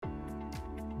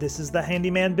This is the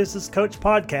Handyman Business Coach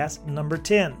Podcast, number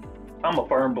 10. I'm a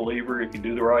firm believer if you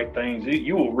do the right things,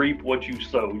 you will reap what you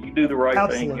sow. You do the right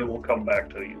thing, it will come back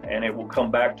to you. And it will come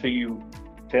back to you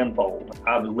tenfold.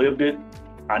 I've lived it.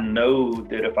 I know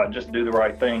that if I just do the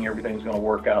right thing, everything's going to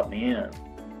work out in the end.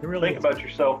 Think about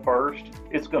yourself first.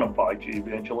 It's going to bite you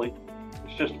eventually.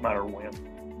 It's just a matter of when.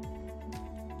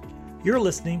 You're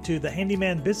listening to the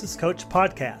Handyman Business Coach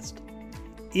Podcast.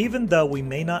 Even though we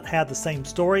may not have the same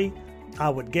story, I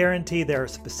would guarantee there are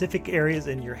specific areas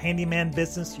in your handyman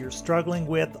business you're struggling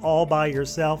with all by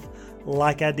yourself,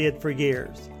 like I did for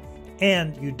years.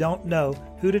 And you don't know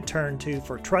who to turn to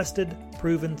for trusted,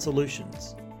 proven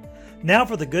solutions. Now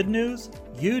for the good news,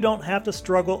 you don't have to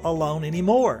struggle alone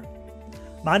anymore.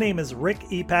 My name is Rick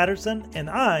E. Patterson, and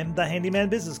I'm the Handyman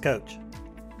Business Coach.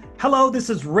 Hello, this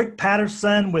is Rick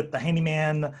Patterson with the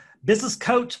Handyman Business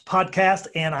Coach Podcast,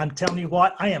 and I'm telling you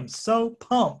what, I am so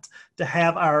pumped to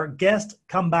have our guest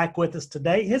come back with us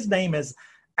today. His name is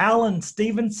Alan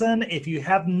Stephenson. If you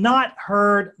have not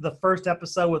heard the first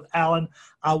episode with Alan,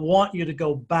 I want you to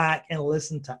go back and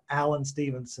listen to Alan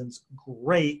Stephenson's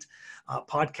great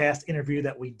podcast interview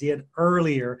that we did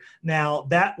earlier. Now,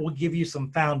 that will give you some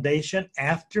foundation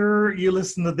after you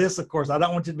listen to this. Of course, I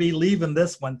don't want you to be leaving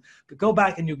this one, but go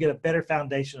back and you'll get a better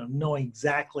foundation of knowing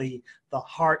exactly the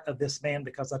heart of this man,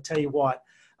 because I tell you what,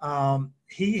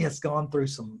 he has gone through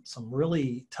some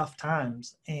really tough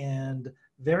times, and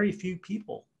very few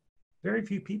people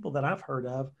that I've heard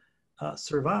of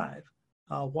survive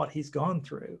what he's gone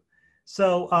through.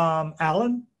 So,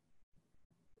 Alan,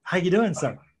 how you doing,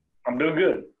 sir? I'm doing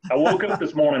good. I woke up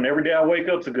this morning. Every day I wake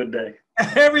up, it's a good day.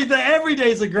 Every day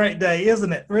is a great day,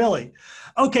 isn't it? Really?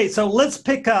 Okay, so let's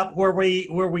pick up where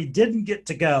we didn't get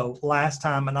to go last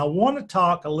time, and I want to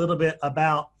talk a little bit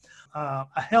about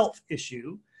a health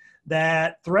issue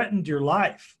that threatened your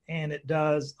life, and it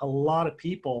does a lot of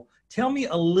people. Tell me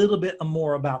a little bit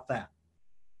more about that.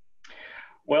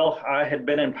 Well, I had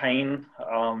been in pain,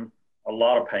 a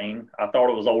lot of pain. I thought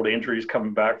it was old injuries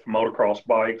coming back from motocross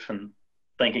bikes and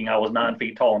thinking I was 9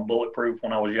 feet tall and bulletproof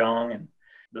when I was young. And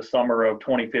the summer of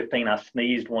 2015, I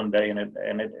sneezed one day and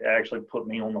it actually put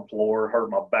me on the floor,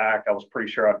 hurt my back. I was pretty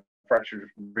sure I fractured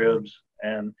ribs,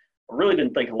 and I really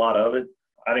didn't think a lot of it.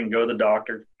 I didn't go to the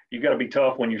doctor. You got to be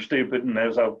tough when you're stupid. And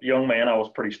as a young man, I was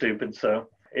pretty stupid. So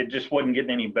it just wasn't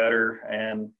getting any better.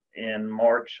 And on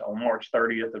March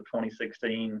 30th of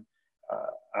 2016,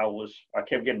 I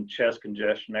kept getting chest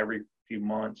congestion every few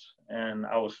months, and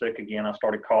I was sick again. I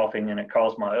started coughing, and it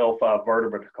caused my L5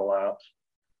 vertebra to collapse.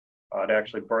 I'd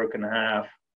actually broken in half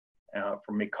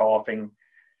from me coughing.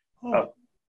 I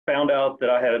found out that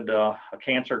I had a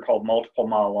cancer called multiple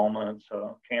myeloma. It's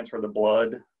a cancer of the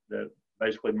blood that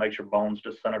basically makes your bones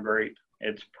disintegrate.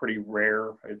 It's pretty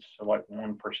rare. It's like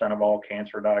 1% of all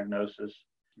cancer diagnoses.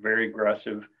 Very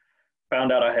aggressive.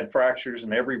 Found out I had fractures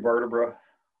in every vertebra.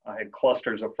 I had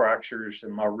clusters of fractures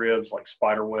in my ribs, like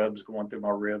spider webs going through my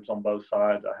ribs on both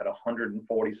sides. I had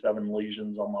 147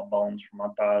 lesions on my bones from my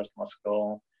thighs to my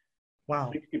skull.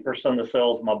 Wow. 60% of the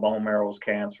cells in my bone marrow was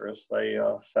cancerous. They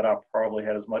said I probably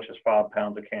had as much as 5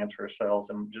 pounds of cancerous cells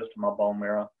in my bone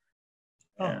marrow.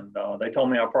 Oh. And they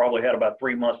told me I probably had about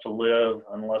 3 months to live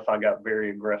unless I got very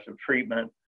aggressive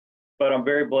treatment. But I'm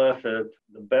very blessed that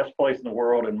the best place in the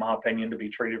world, in my opinion, to be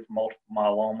treated for multiple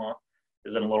myeloma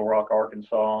is in Little Rock,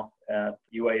 Arkansas at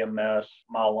UAMS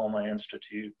Myeloma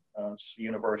Institute,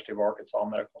 University of Arkansas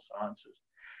Medical Sciences.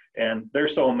 And they're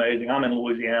so amazing. I'm in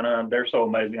Louisiana, and they're so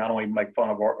amazing. I don't even make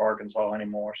fun of Arkansas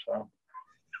anymore. So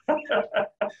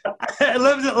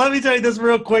let me tell you this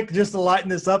real quick, just to lighten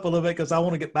this up a little bit, because I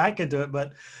want to get back into it.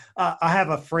 But I have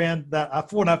a friend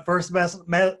that when I first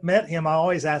met him, I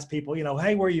always ask people,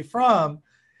 hey, where are you from?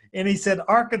 And he said,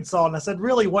 Arkansas. And I said,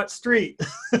 really, what street?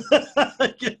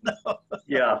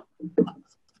 Yeah.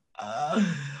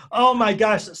 Oh my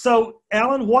gosh. So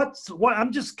Alan, what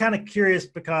I'm just kind of curious,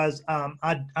 because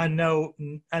I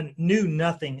knew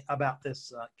nothing about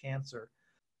this cancer.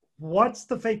 What's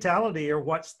the fatality, or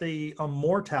what's the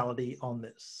mortality on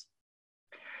this?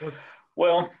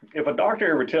 Well, if a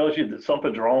doctor ever tells you that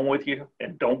something's wrong with you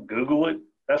and don't Google it,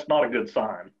 that's not a good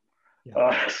sign.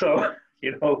 Yeah. So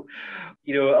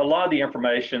a lot of the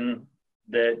information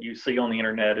that you see on the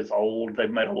internet is old.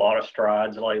 They've made a lot of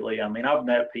strides lately. I mean, I've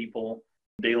met people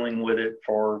dealing with it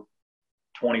for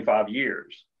 25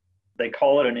 years. They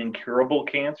call it an incurable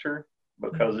cancer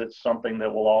because it's something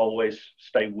that will always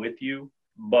stay with you.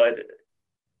 But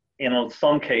in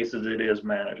some cases, it is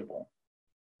manageable.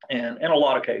 And in a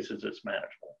lot of cases, it's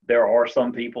manageable. There are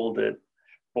some people that,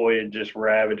 boy, it just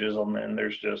ravages them, and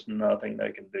there's just nothing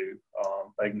they can do.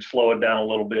 They can slow it down a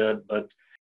little bit, but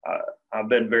I've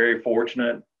been very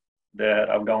fortunate. that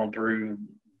I've gone through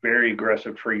very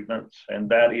aggressive treatments, and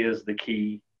that is the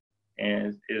key.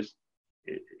 And is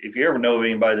if you ever know of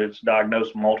anybody that's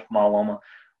diagnosed with multiple myeloma,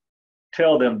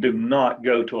 tell them do not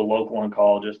go to a local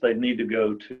oncologist. They need to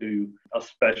go to a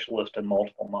specialist in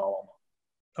multiple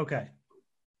myeloma. Okay,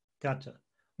 gotcha.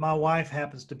 My wife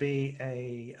happens to be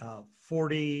a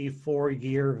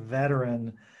 44-year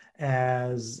veteran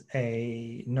as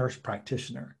a nurse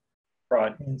practitioner.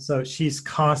 Right. And so she's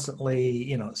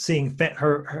constantly, seeing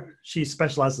she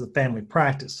specializes in family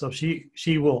practice. So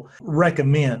she will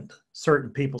recommend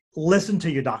certain people. Listen to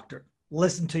your doctor,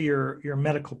 listen to your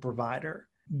medical provider,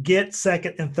 get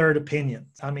second and third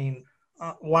opinions. I mean,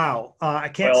 wow. I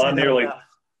can't say that enough.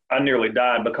 I nearly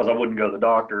died because I wouldn't go to the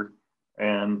doctor.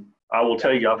 And I will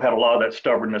tell you, I've had a lot of that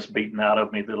stubbornness beaten out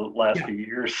of me the last few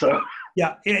years. So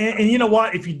yeah. And you know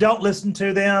what? If you don't listen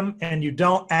to them and you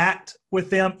don't act with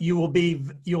them,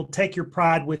 you'll take your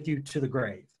pride with you to the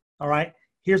grave. All right.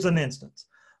 Here's an instance.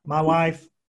 My wife,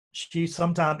 she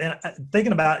sometimes, and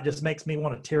thinking about it just makes me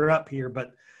want to tear up here,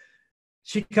 but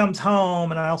she comes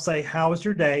home and I'll say, how was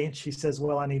your day? And she says,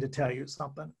 well, I need to tell you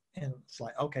something. And it's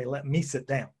like, okay, let me sit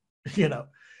down,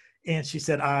 And she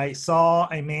said, I saw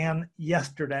a man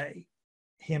yesterday,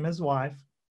 him, his wife,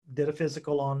 did a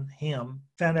physical on him,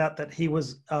 found out that he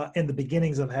was in the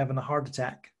beginnings of having a heart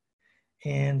attack.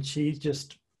 And she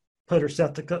just put her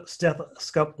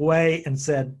stethoscope away and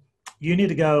said, you need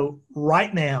to go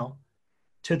right now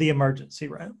to the emergency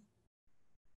room.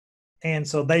 And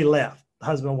so they left,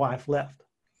 husband and wife left.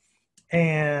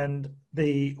 And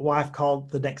the wife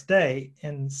called the next day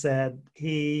and said,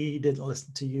 he didn't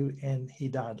listen to you and he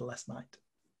died last night.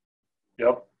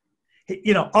 Yep.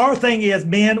 Our thing is,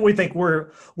 men, we think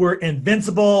we're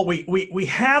invincible. We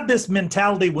have this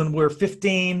mentality when we're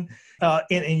 15,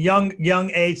 in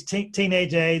young age,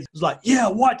 teenage age. It's like, yeah,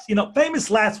 watch,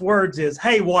 famous last words is,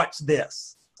 hey, watch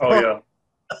this. Oh, yeah.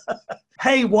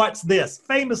 Hey, watch this.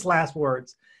 Famous last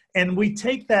words. And we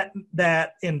take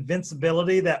that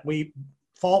invincibility that we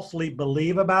falsely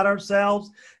believe about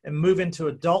ourselves and move into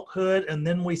adulthood. And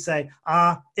then we say,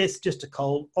 it's just a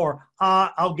cold, or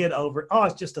I'll get over it. Oh,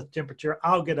 it's just a temperature.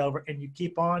 I'll get over it. And you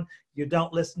keep on. You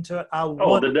don't listen to it.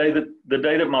 The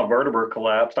day that my vertebra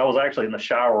collapsed, I was actually in the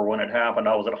shower when it happened.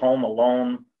 I was at home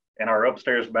alone in our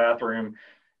upstairs bathroom.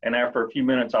 And after a few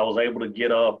minutes, I was able to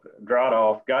get up, dried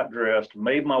off, got dressed,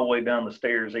 made my way down the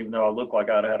stairs, even though I looked like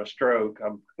I'd had a stroke.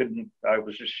 I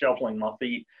was just shuffling my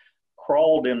feet,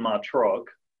 crawled in my truck.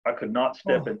 I could not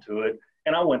step into it.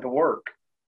 And I went to work.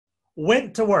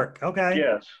 Went to work. Okay.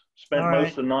 Yes. Spent most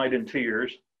of the night in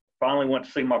tears. Finally went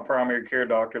to see my primary care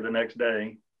doctor the next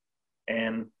day.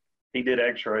 And he did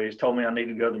x-rays, told me I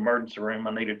needed to go to the emergency room.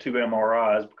 I needed 2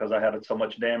 MRIs because I had so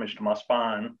much damage to my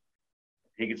spine.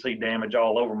 He could see damage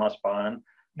all over my spine.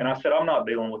 And I said, I'm not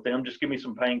dealing with them. Just give me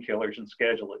some painkillers and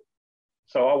schedule it.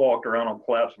 So I walked around on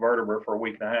collapsed vertebra for a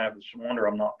week and a half. It's a wonder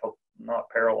I'm not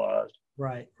paralyzed.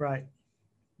 Right.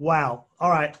 Wow.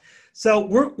 All right. So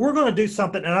we're going to do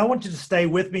something, and I want you to stay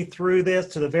with me through this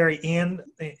to the very end.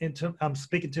 I'm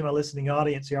speaking to my listening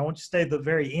audience here. I want you to stay to the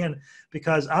very end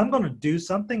because I'm going to do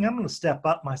something. I'm going to step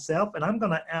up myself, and I'm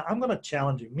going to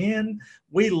challenge you. Men,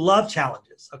 we love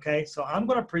challenges. Okay. So I'm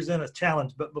going to present a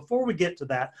challenge, but before we get to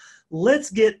that, let's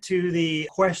get to the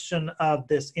question of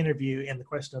this interview and the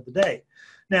question of the day.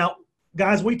 Now,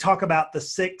 guys, we talk about the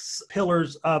 6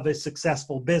 pillars of a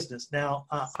successful business. Now,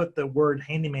 I put the word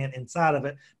handyman inside of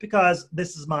it because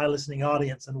this is my listening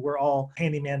audience and we're all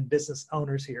handyman business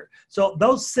owners here. So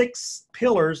those 6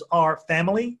 pillars are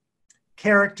family,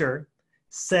 character,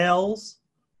 sales,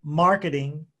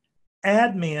 marketing,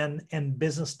 admin, and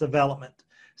business development.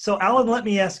 So Alan, let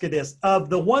me ask you this. Of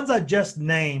the ones I just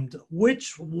named,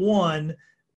 which one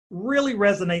really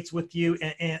resonates with you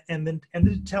and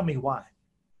then tell me why?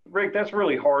 Rick, that's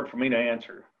really hard for me to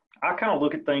answer. I kind of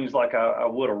look at things like I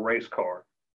would a race car.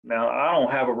 Now, I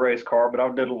don't have a race car, but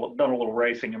I've done a little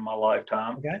racing in my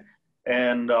lifetime. Okay.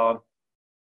 And,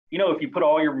 if you put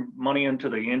all your money into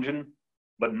the engine,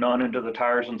 but none into the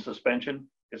tires and suspension,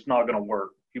 it's not going to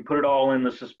work. If you put it all in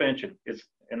the suspension,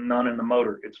 and none in the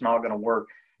motor, it's not going to work.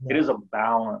 Yeah. It is a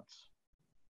balance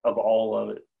of all of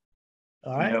it.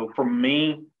 All right. For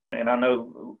me, and I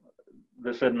know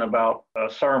this isn't about a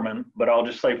sermon, but I'll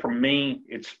just say for me,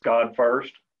 it's God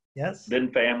first. Yes.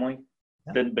 Then family,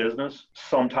 then business.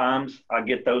 Sometimes I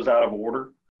get those out of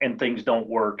order and things don't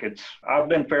work. I've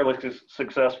been fairly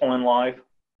successful in life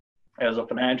as a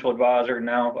financial advisor.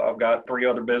 Now I've got 3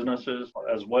 other businesses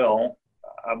as well.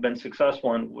 I've been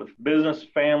successful with business,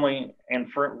 family,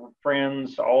 and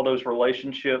friends, all those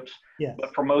relationships. Yes.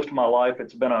 But for most of my life,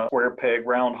 it's been a square peg,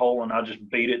 round hole, and I just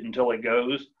beat it until it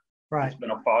goes. Right. It's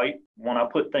been a fight. When I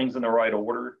put things in the right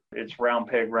order, it's round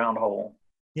peg, round hole.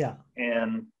 Yeah.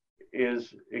 And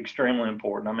is extremely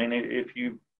important. I mean, if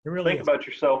you really think about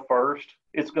yourself first,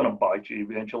 it's going to bite you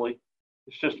eventually.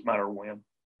 It's just a matter of when.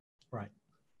 Right.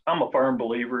 I'm a firm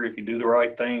believer if you do the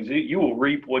right things, you will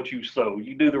reap what you sow.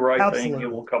 You do the right thing, it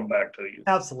will come back to you.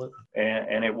 Absolutely.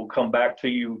 And it will come back to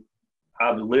you.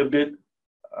 I've lived it.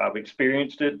 I've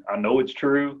experienced it. I know it's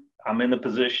true. I'm in the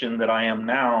position that I am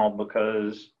now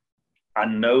because I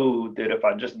know that if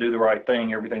I just do the right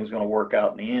thing, everything's going to work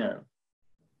out in the end.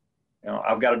 You know,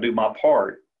 I've got to do my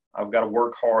part. I've got to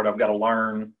work hard. I've got to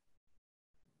learn.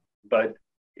 But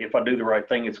if I do the right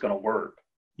thing, it's going to work.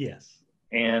 Yes.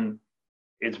 And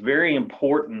it's very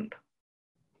important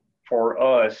for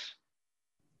us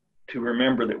to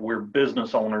remember that we're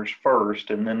business owners first,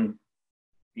 and then,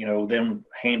 you know, then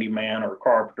handyman or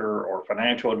carpenter or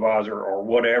financial advisor or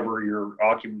whatever, your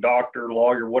doctor,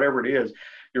 lawyer, whatever it is,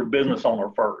 you're business owner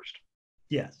first.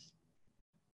 Yes.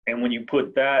 And when you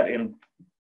put that in,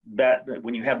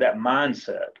 when you have that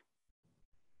mindset,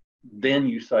 then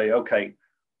you say, okay,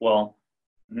 well,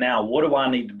 now what do I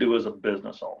need to do as a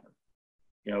business owner?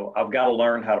 You know, I've got to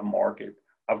learn how to market.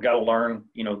 I've got to learn,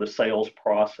 you know, the sales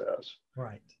process.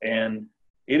 Right. And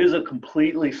it is a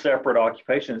completely separate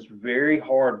occupation. It's very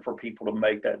hard for people to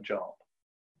make that jump.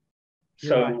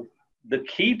 So right. The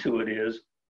key to it is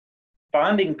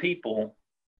finding people,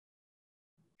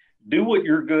 do what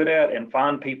you're good at, and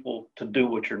find people to do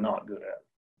what you're not good at,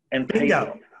 and pay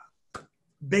them.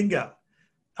 Bingo.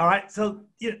 All right. So,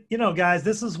 you know, guys,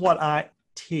 this is what I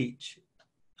teach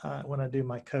when I do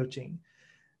my coaching.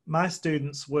 My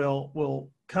students will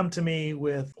come to me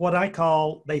with what I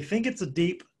call, they think it's a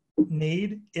deep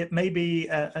need. It may be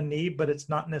a need, but it's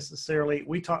not necessarily.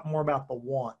 We talk more about the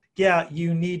want. Yeah,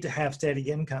 you need to have steady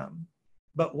income,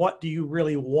 but what do you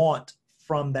really want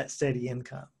from that steady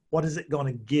income? What is it going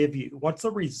to give you? What's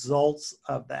the results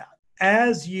of that?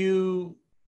 As you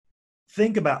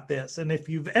think about this, and if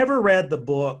you've ever read the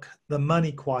book, The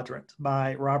Money Quadrant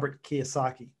by Robert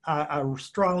Kiyosaki, I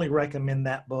strongly recommend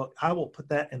that book. I will put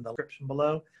that in the description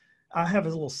below. I have a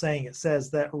little saying. It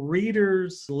says that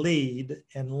readers lead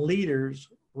and leaders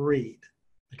read.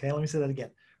 Okay, let me say that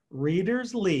again.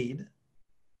 Readers lead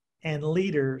and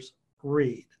leaders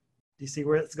read. Do you see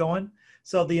where it's going?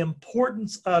 So the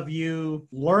importance of you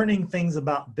learning things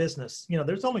about business, you know,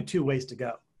 there's only two ways to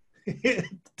go.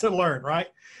 To learn, right?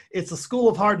 It's a school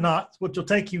of hard knocks, which will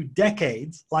take you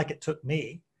decades, like it took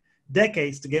me,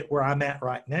 decades to get where I'm at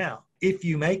right now. If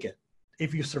you make it,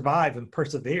 if you survive and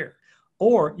persevere,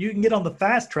 or you can get on the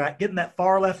fast track, get in that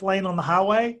far left lane on the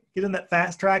highway, get in that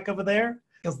fast track over there.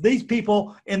 Because these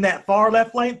people in that far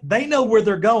left lane, they know where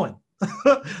they're going.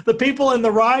 The people in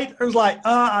the right are like,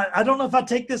 I don't know if I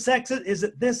take this exit. Is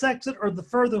it this exit or the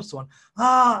furthest one?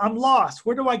 I'm lost.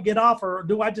 Where do I get off, or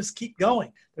do I just keep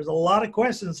going? There's a lot of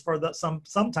questions for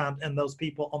sometimes in those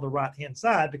people on the right-hand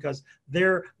side, because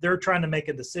they're trying to make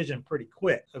a decision pretty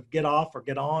quick of get off or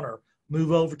get on or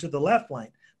move over to the left lane.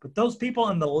 But those people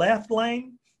in the left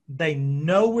lane, they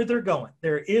know where they're going.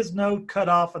 There is no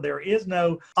cutoff, or there is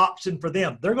no option for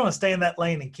them. They're going to stay in that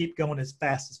lane and keep going as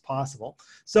fast as possible.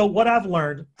 So what I've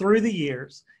learned through the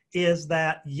years is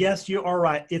that, yes, you are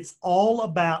right. It's all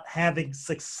about having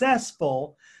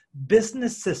successful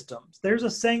business systems. There's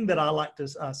a saying that I like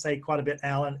to say quite a bit,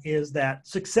 Alan, is that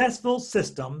successful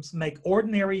systems make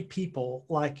ordinary people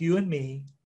like you and me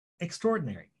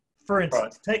extraordinary. For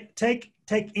instance, take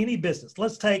any business.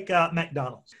 Let's take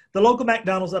McDonald's, the local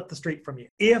McDonald's up the street from you.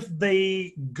 If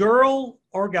the girl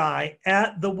or guy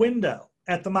at the window,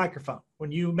 at the microphone,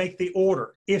 when you make the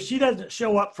order, if she doesn't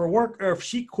show up for work, or if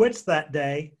she quits that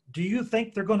day, do you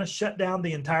think they're going to shut down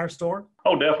the entire store?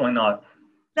 Oh, definitely not.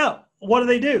 No. What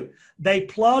do? They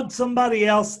plug somebody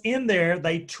else in there.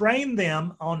 They train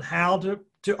them on how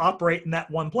to operate in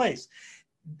that one place.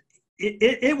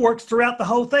 It works throughout the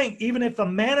whole thing. Even if a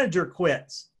manager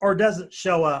quits or doesn't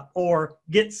show up or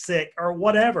gets sick or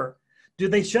whatever, do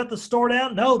they shut the store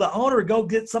down? No, the owner go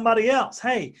get somebody else.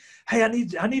 Hey, I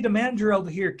need a manager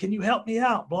over here. Can you help me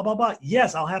out? Blah, blah, blah.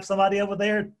 Yes, I'll have somebody over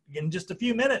there in just a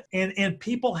few minutes. And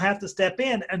people have to step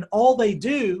in, and all they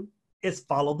do is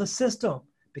follow the system,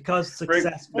 because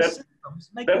successful systems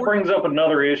make that brings up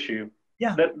another issue.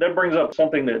 Yeah. That brings up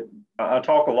something that I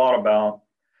talk a lot about.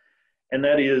 And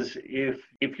that is,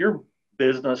 if your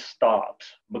business stops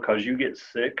because you get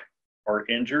sick or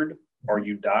injured or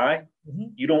you die,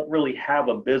 you don't really have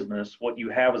a business. What you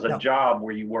have is a job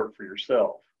where you work for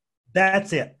yourself.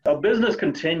 That's it. A business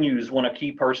continues when a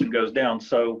key person goes down.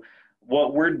 So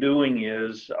what we're doing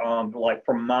is, like,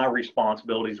 from my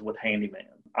responsibilities with Handyman,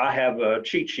 I have a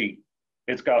cheat sheet.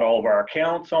 It's got all of our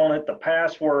accounts on it, the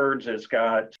passwords. It's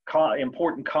got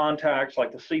important contacts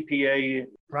like the CPA,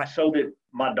 Right. so that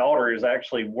my daughter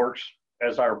actually works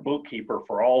as our bookkeeper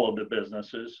for all of the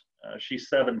businesses. She's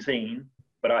 17,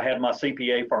 but I had my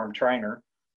CPA firm trainer.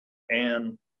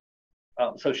 And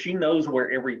so she knows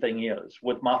where everything is.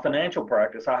 With my financial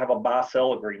practice, I have a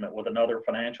buy-sell agreement with another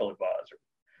financial advisor.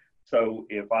 So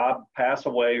if I pass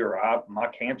away or my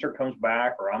cancer comes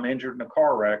back or I'm injured in a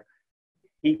car wreck,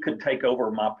 he could take over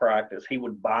my practice. He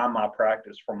would buy my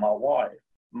practice from my wife.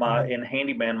 In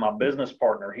Handyman, my business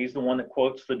partner, he's the one that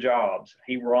quotes the jobs.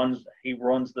 He runs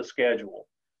the schedule.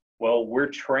 Well, we're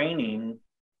training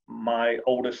my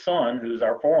oldest son, who's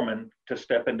our foreman, to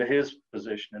step into his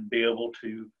position and be able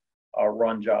to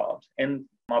run jobs. And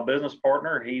my business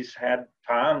partner, he's had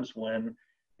times when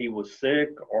he was sick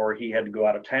or he had to go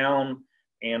out of town,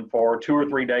 and for 2 or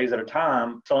 3 days at a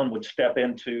time, son would step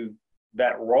into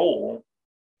that role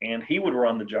and he would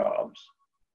run the jobs,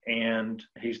 and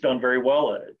he's done very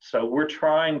well at it. So we're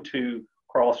trying to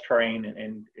cross-train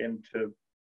and to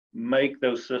make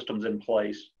those systems in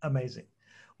place. Amazing.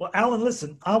 Well, Alan,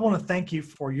 listen, I want to thank you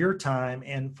for your time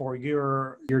and for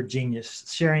your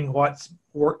genius, sharing what's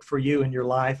worked for you in your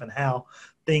life and how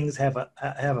things have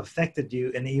affected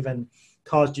you and even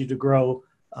caused you to grow,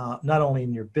 not only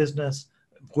in your business,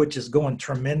 which is going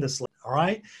tremendously. All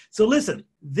right. So listen,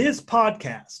 this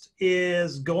podcast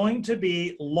is going to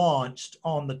be launched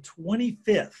on the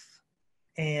 25th.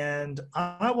 And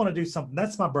I want to do something.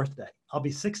 That's my birthday. I'll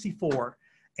be 64.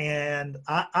 And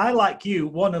I, like you,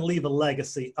 want to leave a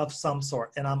legacy of some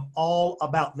sort. And I'm all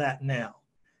about that now.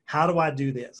 How do I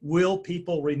do this? Will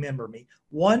people remember me?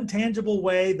 One tangible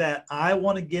way that I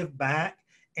want to give back,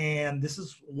 and this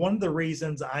is one of the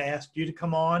reasons I asked you to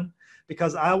come on,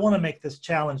 because I want to make this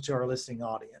challenge to our listening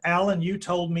audience. Alan, you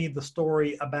told me the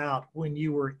story about when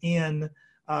you were in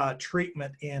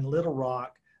treatment in Little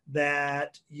Rock,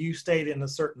 that you stayed in a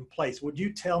certain place. Would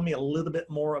you tell me a little bit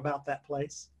more about that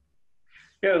place?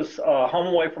 Yeah, it was home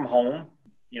away from home.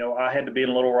 I had to be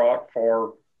in Little Rock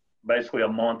for basically a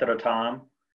month at a time.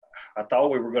 I thought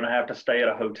we were going to have to stay at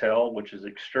a hotel, which is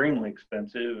extremely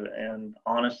expensive and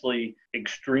honestly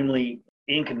extremely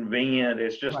inconvenient.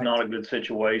 It's just Right. not a good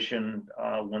situation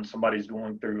when somebody's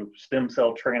going through stem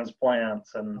cell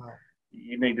transplants, and Wow.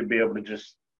 you need to be able to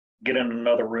just get in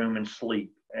another room and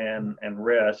sleep and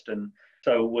rest. And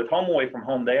so with home away from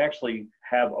home, they actually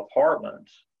have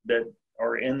apartments that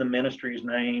are in the ministry's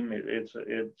name.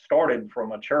 It started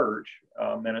from a church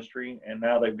ministry, and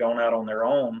now they've gone out on their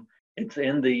own. It's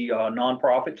in the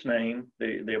nonprofit's name,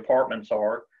 the apartments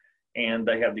are, and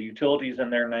they have the utilities in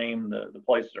their name. The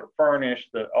places are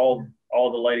furnished. All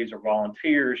the ladies are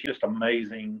volunteers. Just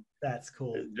amazing. That's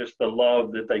cool. Just the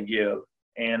love that they give.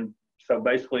 And so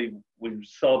basically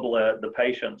the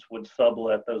patients would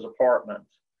sublet those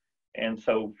apartments. And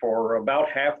so for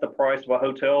about half the price of a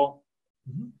hotel,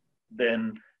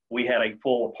 then we had a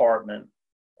full apartment.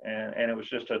 And it was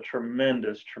just a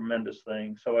tremendous, tremendous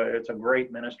thing. So it's a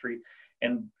great ministry.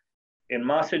 And in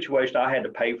my situation, I had to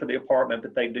pay for the apartment,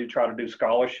 but they do try to do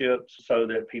scholarships so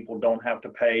that people don't have to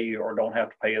pay or don't have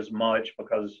to pay as much,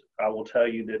 because I will tell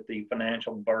you that the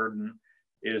financial burden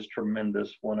is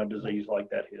tremendous when a disease like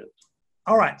that hits.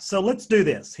 All right. So let's do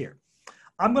this here.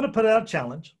 I'm going to put out a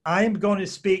challenge. I am going to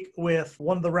speak with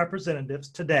one of the representatives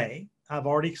today. I've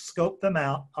already scoped them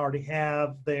out. I already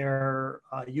have their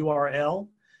URL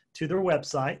to their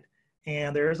website,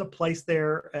 and there is a place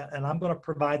there, and I'm going to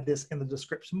provide this in the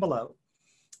description below.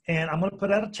 And I'm going to put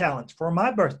out a challenge. For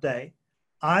my birthday,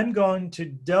 I'm going to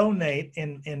donate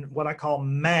in what I call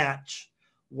match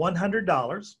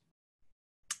 $100.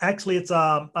 Actually, it's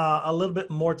a little bit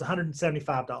more. It's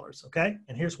 $175, okay?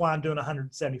 And here's why I'm doing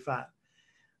 $175.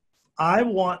 I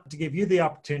want to give you the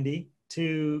opportunity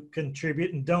to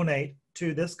contribute and donate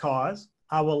to this cause.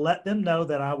 I will let them know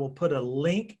that I will put a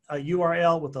link, a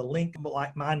URL with a link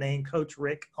like my name, Coach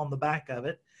Rick, on the back of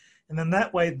it. And then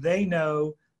that way they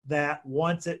know that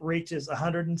once it reaches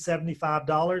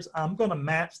 $175, I'm going to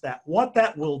match that. What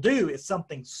that will do is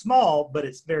something small, but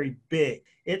it's very big.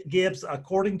 It gives,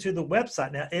 according to the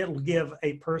website now, it'll give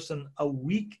a person a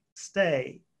week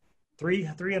stay,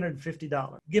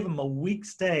 $350. Give them a week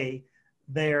stay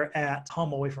there at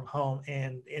home away from home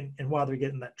and while they're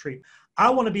getting that treatment. I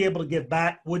want to be able to give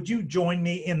back. Would you join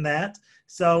me in that?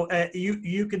 So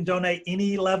you can donate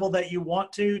any level that you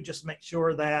want to. Just make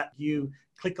sure that you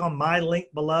click on my link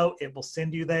below. It will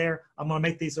send you there. I'm going to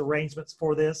make these arrangements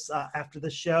for this after the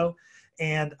show.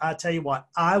 And I tell you what,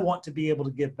 I want to be able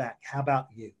to give back. How about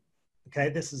you? Okay,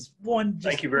 this is one. Just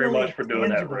Thank you very much for doing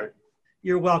that, Rick.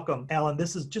 You're welcome, Alan.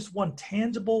 This is just one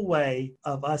tangible way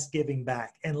of us giving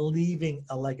back and leaving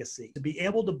a legacy. To be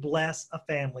able to bless a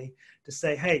family, to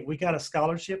say, hey, we got a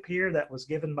scholarship here that was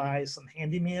given by some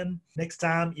handymen. Next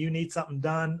time you need something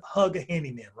done, hug a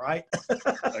handyman, right?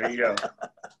 There you go.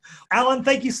 Alan,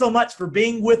 thank you so much for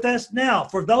being with us. Now,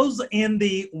 for those in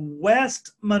the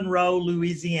West Monroe,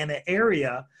 Louisiana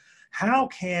area, how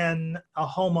can a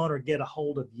homeowner get a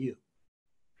hold of you?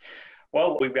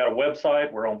 Well, we've got a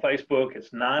website. We're on Facebook.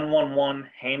 It's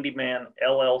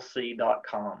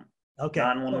 911handymannllc.com. Okay.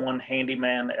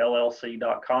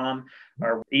 911handymannllc.com.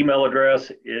 Our email address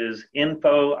is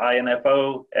info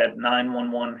at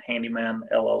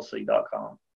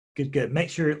 911handymannllc.com. Good. Make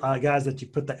sure, guys, that you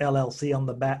put the LLC on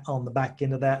the back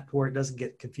end of that, where it doesn't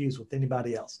get confused with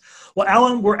anybody else. Well,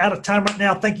 Alan, we're out of time right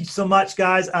now. Thank you so much,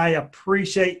 guys. I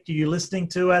appreciate you listening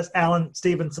to us. Alan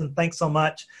Stephenson, thanks so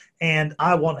much. And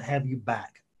I want to have you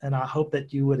back. And I hope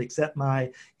that you would accept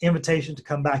my invitation to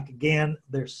come back again.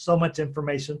 There's so much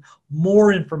information,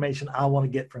 more information I want to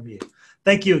get from you.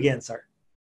 Thank you again, sir.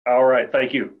 All right.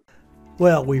 Thank you.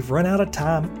 Well, we've run out of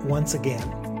time once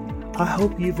again. I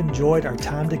hope you've enjoyed our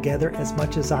time together as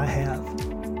much as I have.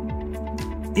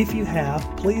 If you have,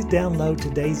 please download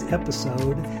today's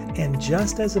episode, and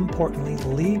just as importantly,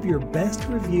 leave your best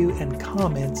review and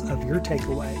comments of your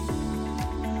takeaway.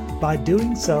 By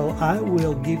doing so, I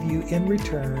will give you in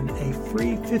return a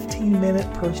free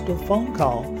 15-minute personal phone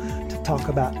call to talk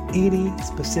about any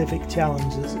specific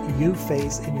challenges you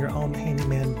face in your own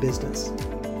handyman business.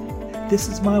 This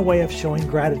is my way of showing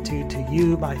gratitude to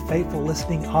you, my faithful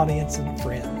listening audience and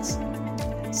friends.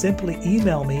 Simply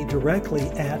email me directly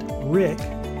at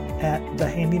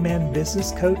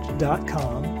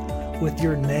rick@thehandymanbusinesscoach.com with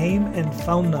your name and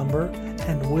phone number,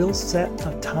 and we'll set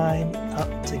a time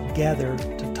up together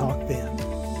to talk then.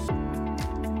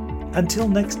 Until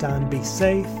next time, be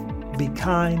safe, be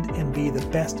kind, and be the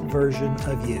best version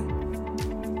of you.